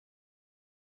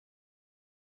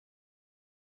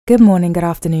Good morning, good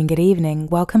afternoon, good evening.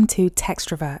 Welcome to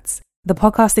Textroverts, the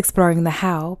podcast exploring the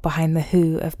how behind the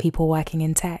who of people working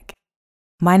in tech.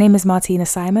 My name is Martina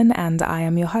Simon and I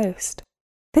am your host.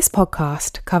 This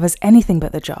podcast covers anything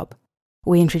but the job.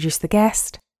 We introduce the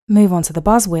guest, move on to the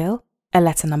buzz wheel, a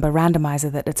letter number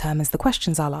randomizer that determines the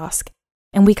questions I'll ask,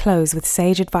 and we close with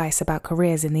sage advice about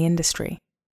careers in the industry.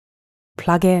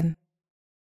 Plug in.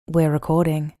 We're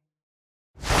recording.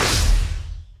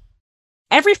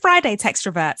 Every Friday,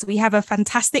 Textroverts, we have a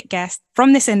fantastic guest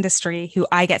from this industry who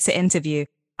I get to interview.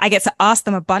 I get to ask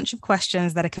them a bunch of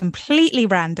questions that are completely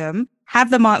random, have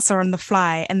them answer on the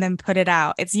fly, and then put it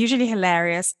out. It's usually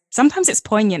hilarious. Sometimes it's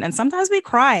poignant, and sometimes we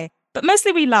cry, but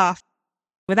mostly we laugh.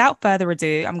 Without further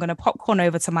ado, I'm going to popcorn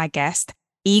over to my guest.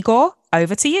 Igor,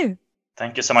 over to you.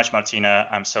 Thank you so much, Martina.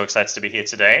 I'm so excited to be here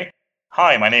today.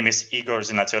 Hi, my name is Igor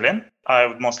Zinatulin. I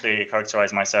would mostly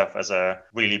characterize myself as a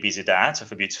really busy dad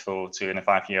of a beautiful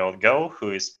 2.5-year-old girl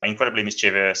who is incredibly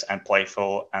mischievous and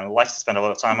playful and likes to spend a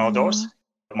lot of time outdoors.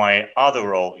 My other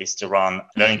role is to run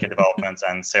learning and development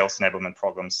and sales enablement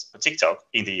programs for TikTok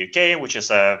in the UK, which is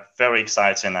a very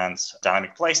exciting and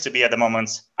dynamic place to be at the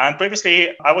moment. And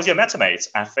previously, I was your metamate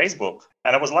at Facebook,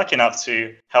 and I was lucky enough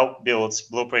to help build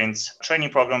Blueprint training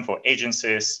program for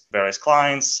agencies, various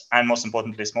clients, and most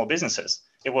importantly, small businesses.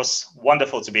 It was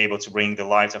wonderful to be able to bring the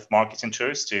light of marketing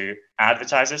truths to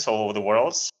advertisers all over the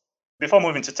world. Before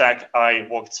moving to tech, I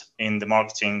worked in the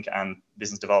marketing and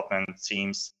business development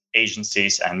teams,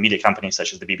 agencies and media companies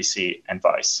such as the BBC and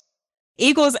Vice.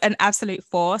 Igor's an absolute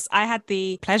force. I had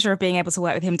the pleasure of being able to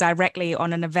work with him directly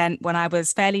on an event when I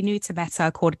was fairly new to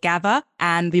Meta called Gather.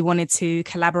 And we wanted to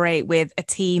collaborate with a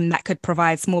team that could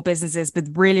provide small businesses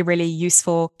with really, really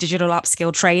useful digital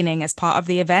upskill training as part of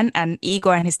the event. And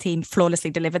Igor and his team flawlessly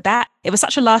delivered that. It was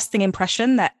such a lasting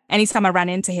impression that anytime I ran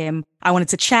into him, I wanted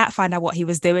to chat, find out what he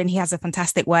was doing. He has a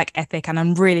fantastic work ethic and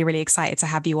I'm really, really excited to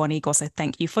have you on, Igor. So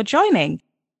thank you for joining.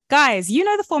 Guys, you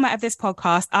know the format of this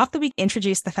podcast. After we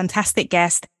introduce the fantastic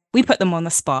guest, we put them on the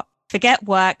spot. Forget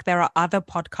work, there are other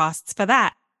podcasts for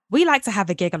that. We like to have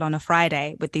a giggle on a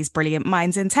Friday with these brilliant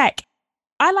minds in tech.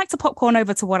 I like to popcorn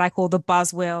over to what I call the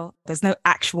buzz wheel. There's no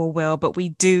actual wheel, but we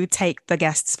do take the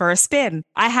guests for a spin.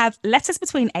 I have letters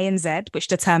between A and Z, which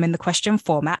determine the question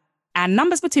format, and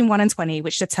numbers between 1 and 20,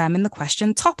 which determine the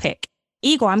question topic.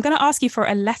 Igor, I'm going to ask you for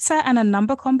a letter and a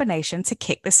number combination to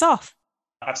kick this off.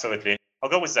 Absolutely. I'll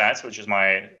go with that, which is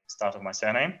my start of my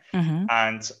surname.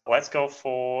 And let's go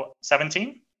for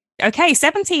 17. Okay,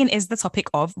 17 is the topic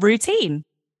of routine.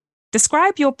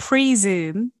 Describe your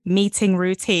pre-Zoom meeting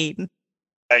routine.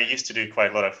 I used to do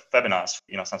quite a lot of webinars,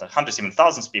 sometimes hundreds, even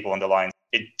thousands of people on the line.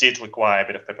 It did require a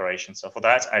bit of preparation. So for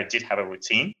that, I did have a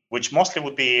routine, which mostly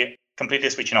would be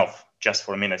completely switching off just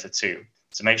for a minute or two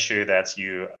to make sure that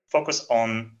you focus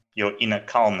on your inner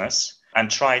calmness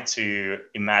and try to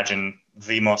imagine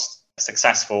the most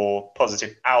successful,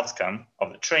 positive outcome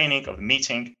of the training, of the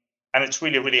meeting. And it's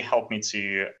really, really helped me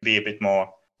to be a bit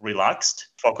more relaxed,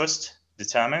 focused,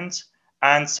 determined,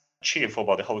 and cheerful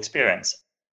about the whole experience.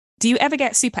 Do you ever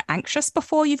get super anxious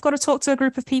before you've got to talk to a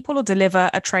group of people or deliver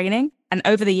a training? And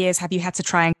over the years, have you had to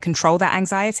try and control that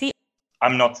anxiety?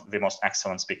 I'm not the most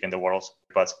excellent speaker in the world,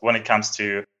 but when it comes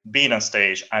to being on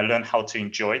stage, I learned how to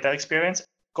enjoy that experience.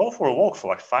 Go for a walk for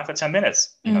like 5 or 10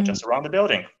 minutes, just around the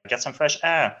building, get some fresh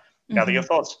air. Gather your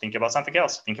thoughts, think about something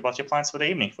else, think about your plans for the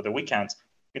evening, for the weekend.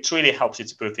 It really helps you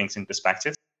to put things in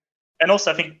perspective. And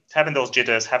also, I think having those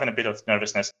jitters, having a bit of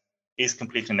nervousness is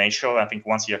completely natural. I think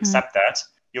once you accept that,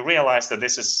 you realize that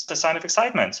this is a sign of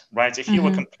excitement, right? If you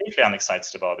were completely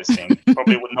unexcited about this thing, you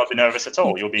probably would not be nervous at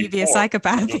all. You'd be a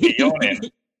psychopath. You'll be yawning.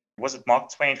 Was it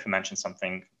Mark Twain who mentioned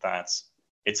something that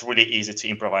it's really easy to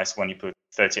improvise when you put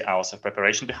 30 hours of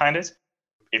preparation behind it?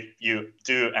 If you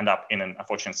do end up in an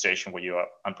unfortunate situation where you are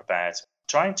unprepared,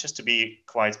 trying just to be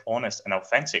quite honest and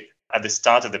authentic. At the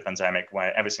start of the pandemic,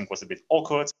 where everything was a bit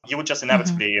awkward, you would just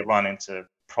inevitably run into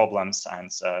problems and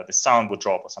the sound would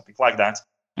drop or something like that.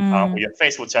 Or your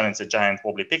face would turn into a giant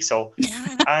wobbly pixel.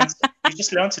 And you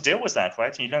just learn to deal with that,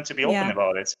 right? And you learn to be open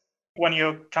about it. When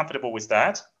you're comfortable with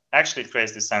that, actually it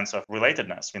creates this sense of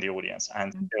relatedness in the audience.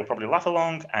 And they'll probably laugh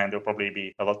along and they'll probably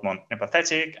be a lot more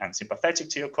empathetic and sympathetic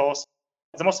to your cause.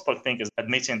 The most important thing is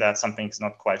admitting that something is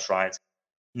not quite right,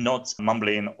 not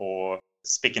mumbling or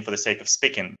speaking for the sake of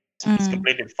speaking. It's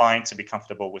completely fine to be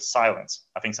comfortable with silence.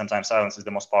 I think sometimes silence is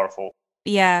the most powerful.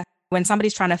 Yeah. When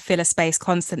somebody's trying to fill a space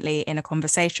constantly in a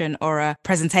conversation or a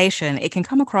presentation, it can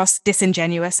come across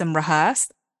disingenuous and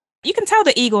rehearsed. You can tell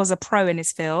that Igor's a pro in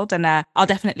his field, and I'll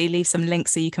definitely leave some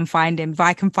links so you can find him if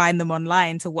I can find them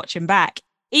online to watch him back.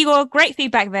 Igor, great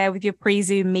feedback there with your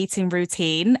pre-Zoom meeting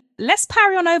routine. Let's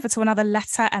parry on over to another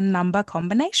letter and number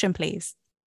combination, please.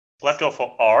 Let's go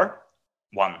for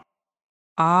R1.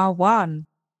 R1.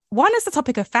 One is the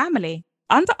topic of family.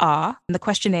 Under R, the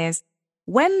question is,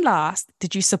 when last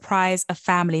did you surprise a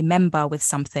family member with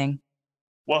something?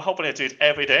 Well, hopefully I do it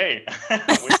every day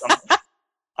with something.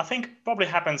 I think probably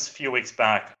happens a few weeks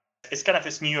back. It's kind of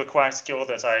this new acquired skill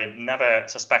that I never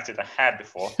suspected I had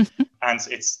before. And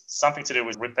it's something to do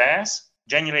with repairs.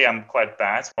 Generally, I'm quite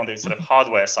bad on the sort of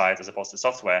hardware side as opposed to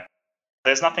software.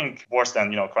 There's nothing worse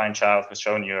than, a crying child who's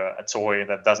shown you a toy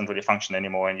that doesn't really function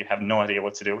anymore and you have no idea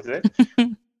what to do with it.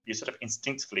 You sort of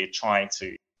instinctively try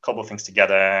to cobble things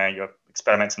together. You're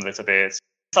experimenting a little bit.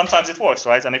 Sometimes it works,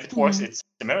 right? And if it works, it's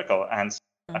a miracle. And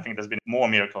I think there's been more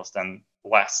miracles than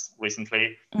less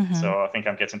recently. So I think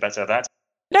I'm getting better at that.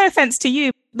 No offense to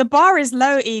you. The bar is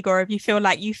low, Igor, if you feel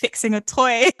like you fixing a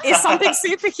toy is something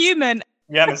superhuman.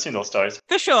 You haven't seen those toys.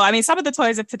 For sure. I mean, some of the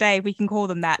toys of today, we can call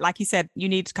them that. Like you said, you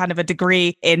need kind of a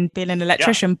degree in being an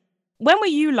electrician. Yeah. When were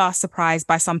you last surprised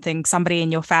by something somebody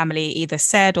in your family either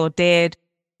said or did?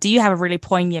 Do you have a really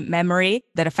poignant memory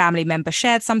that a family member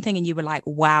shared something and you were like,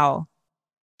 wow?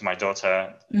 My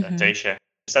daughter, Daisha,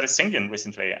 started singing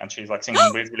recently and she's like singing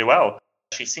really, really well.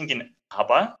 She's singing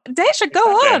ABBA. Daisha, go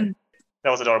on. That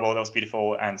was adorable. That was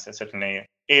beautiful. And it certainly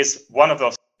is one of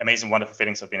those amazing, wonderful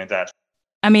feelings of being a dad.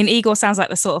 I mean, Igor sounds like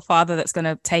the sort of father that's going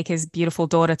to take his beautiful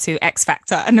daughter to X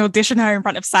Factor and audition her in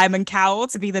front of Simon Cowell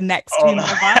to be the next Queen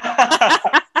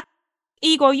Mother.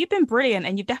 Igor, you've been brilliant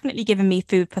and you've definitely given me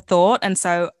food for thought. And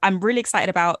so I'm really excited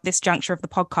about this juncture of the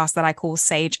podcast that I call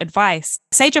Sage Advice.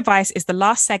 Sage Advice is the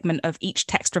last segment of each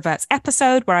Textroverts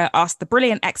episode where I ask the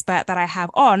brilliant expert that I have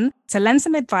on to lend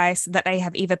some advice that they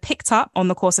have either picked up on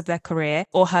the course of their career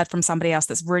or heard from somebody else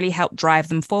that's really helped drive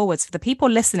them forwards for the people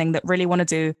listening that really want to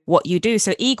do what you do.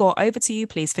 So Igor, over to you,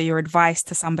 please, for your advice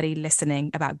to somebody listening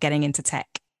about getting into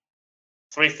tech.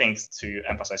 3 things to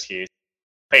emphasize here.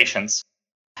 Patience,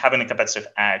 having a competitive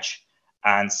edge,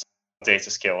 and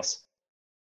data skills.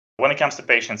 When it comes to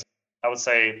patience, I would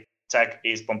say tech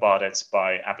is bombarded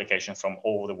by applications from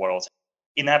all over the world.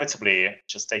 Inevitably, it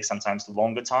just takes sometimes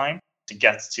longer time to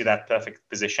get to that perfect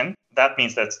position. That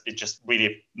means that it's just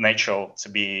really natural to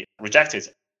be rejected.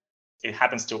 It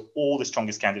happens to all the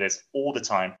strongest candidates all the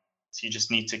time. So you just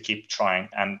need to keep trying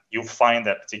and you'll find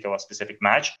that particular specific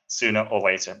match sooner or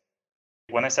later.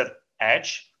 When I said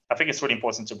edge, I think it's really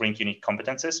important to bring unique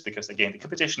competences because, again, the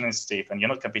competition is stiff and you're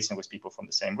not competing with people from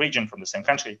the same region, from the same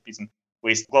country, competing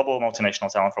with global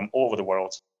multinational talent from all over the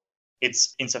world.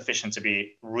 It's insufficient to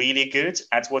be really good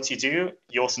at what you do.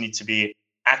 You also need to be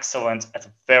excellent at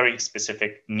a very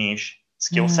specific niche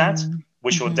skill set,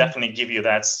 which will definitely give you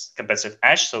that competitive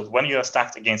edge. So when you are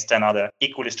stacked against 10 other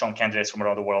equally strong candidates from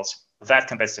around the world, that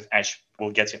competitive edge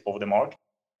will get you over the mark.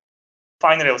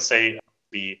 Finally, I would say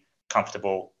be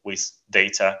comfortable with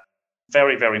data.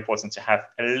 Very, very important to have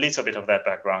a little bit of that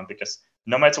background because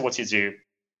no matter what you do,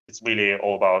 it's really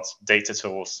all about data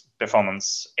tools,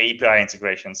 performance, API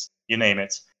integrations, you name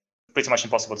it. Pretty much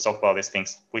impossible to talk about these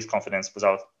things with confidence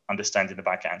without understanding the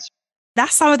back end.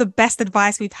 That's some of the best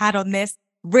advice we've had on this.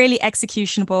 Really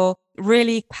executionable,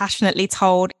 really passionately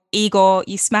told. Igor,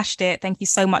 you smashed it. Thank you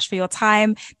so much for your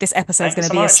time. This episode is going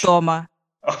to be a stormer.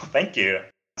 Oh, thank you.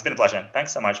 It's been a pleasure.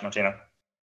 Thanks so much, Martina.